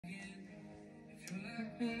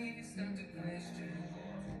And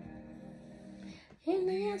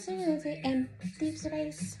the answer is the empty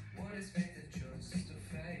space.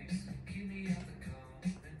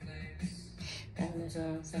 And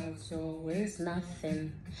the so is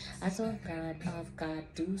nothing. I saw God of God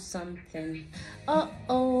do something.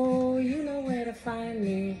 Oh, you know where to find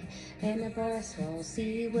me. And the birds will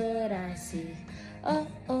see what I see.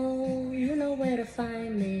 Oh, you know where to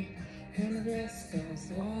find me. And this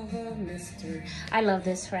is all the mystery. I love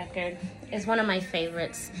this record. It's one of my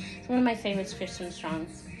favorites. It's one of my favorite Christian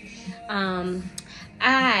songs.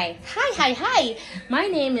 Hi. My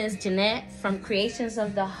name is Jeanette from Creations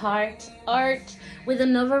of the Heart Art with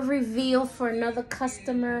another reveal for another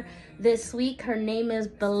customer this week. Her name is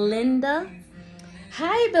Belinda.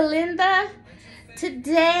 Hi, Belinda.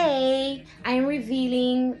 Today, I'm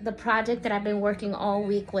revealing the project that I've been working all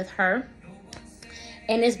week with her.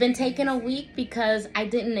 And it's been taking a week because I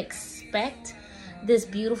didn't expect this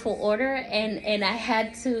beautiful order, and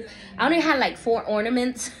I only had like 4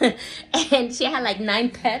 ornaments and she had like 9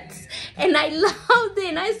 pets, and I loved it,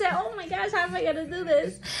 and I said, oh my gosh, how am I gonna do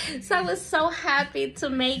this? So I was so happy to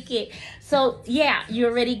make it. So yeah, you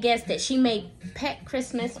already guessed it, she made pet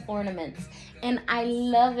Christmas ornaments, and I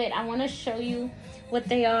love it. I want to show you what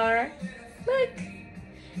they are. Look,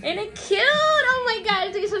 isn't it cute? Oh my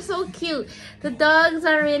gosh, these are so cute. The dogs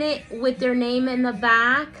are in it with their name in the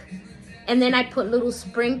back. And then I put little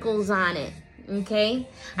sprinkles on it, okay?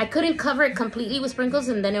 I couldn't cover it completely with sprinkles,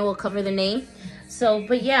 and then it will cover the name. So,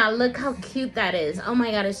 but yeah, look how cute that is. Oh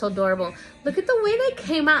my God, it's so adorable. Look at the way they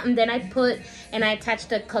came out. And then I attached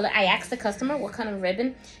the color. I asked the customer what kind of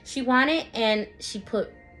ribbon she wanted, and she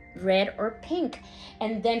put red or pink.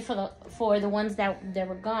 And then for the ones that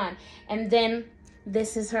were gone. And then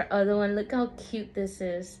this is her other one. Look how cute this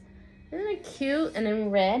is. Isn't it cute? And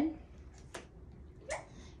then red.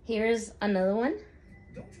 Here's another one.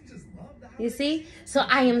 You see? So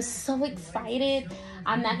I am so excited.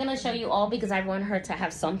 I'm not going to show you all because I want her to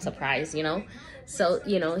have some surprise, you know. So,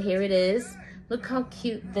 you know, here it is. Look how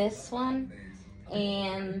cute this one.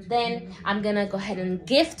 And then I'm going to go ahead and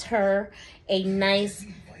gift her a nice,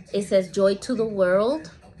 it says Joy to the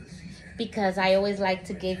World, because I always like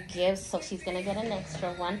to give gifts, so she's gonna get an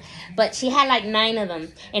extra one. But she had like 9 of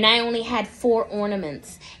them, and I only had 4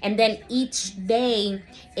 ornaments. And then each day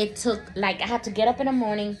it took, like, I had to get up in the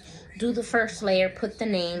morning, do the first layer, put the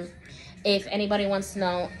name, if anybody wants to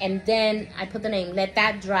know, and then I put the name, let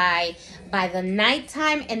that dry by the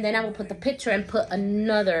nighttime, and then I will put the picture and put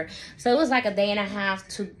another. So it was like a day and a half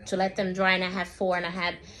to let them dry, and I had 4, and I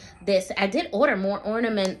had this. I did order more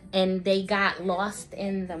ornament, and they got lost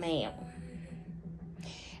in the mail.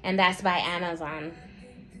 And that's by Amazon.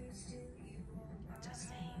 Just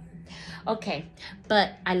saying. Okay,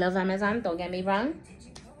 but I love Amazon, don't get me wrong.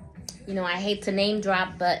 You know, I hate to name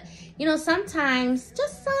drop, but, you know, sometimes,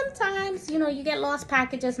 just sometimes, you know, you get lost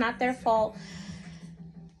packages, not their fault.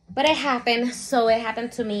 But it happened, so it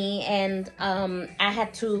happened to me, and I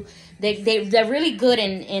had to, they're really good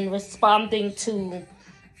in responding to,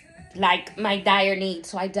 like, my dire need.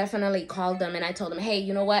 So I definitely called them, and I told them, hey,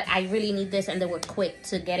 you know what, I really need this, and they were quick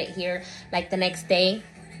to get it here, like, the next day,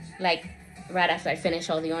 like, right after I finished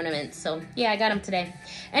all the ornaments. So yeah, I got them today.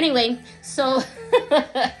 Anyway, so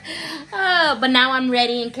but now I'm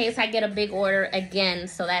ready in case I get a big order again,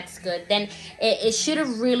 so that's good. Then it should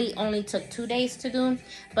have really only took 2 days to do,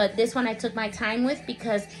 but this one I took my time with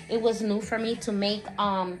because it was new for me to make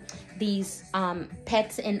these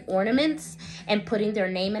pets and ornaments and putting their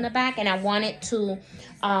name in the back, and I wanted to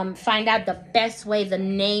find out the best way the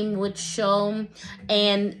name would show,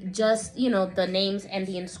 and just, you know, the names and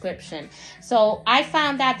the inscription. So I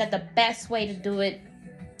found out that the best way to do it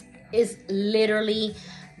is literally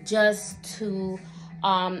just to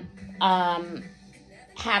have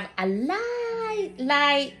a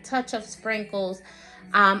light touch of sprinkles.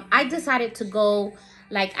 I decided to go,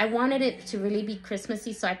 like, I wanted it to really be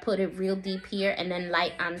Christmassy, so I put it real deep here and then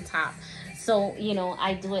light on top. So, you know,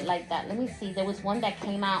 I do it like that. Let me see. There was one that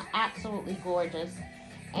came out absolutely gorgeous,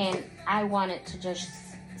 and I wanted to just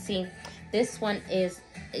see. This one is,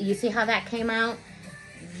 you see how that came out?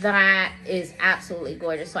 That is absolutely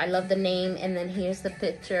gorgeous. So I love the name, and then here's the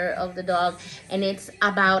picture of the dog, and it's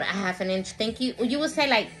about a ½ inch. Think you would say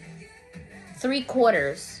like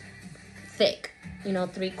 3/4 thick, you know,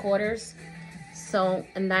 3/4. So,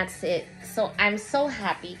 and that's it. So I'm so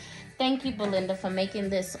happy. Thank you, Belinda, for making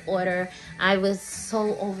this order. I was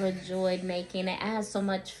so overjoyed making it. I had so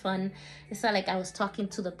much fun. It's not like I was talking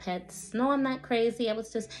to the pets. No, I'm not crazy. I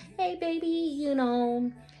was just, hey, baby, you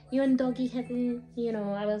know, you in doggy heaven. You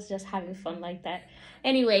know, I was just having fun like that.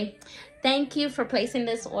 Anyway, thank you for placing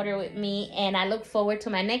this order with me, and I look forward to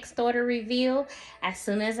my next order reveal as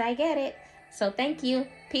soon as I get it. So thank you.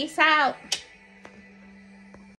 Peace out.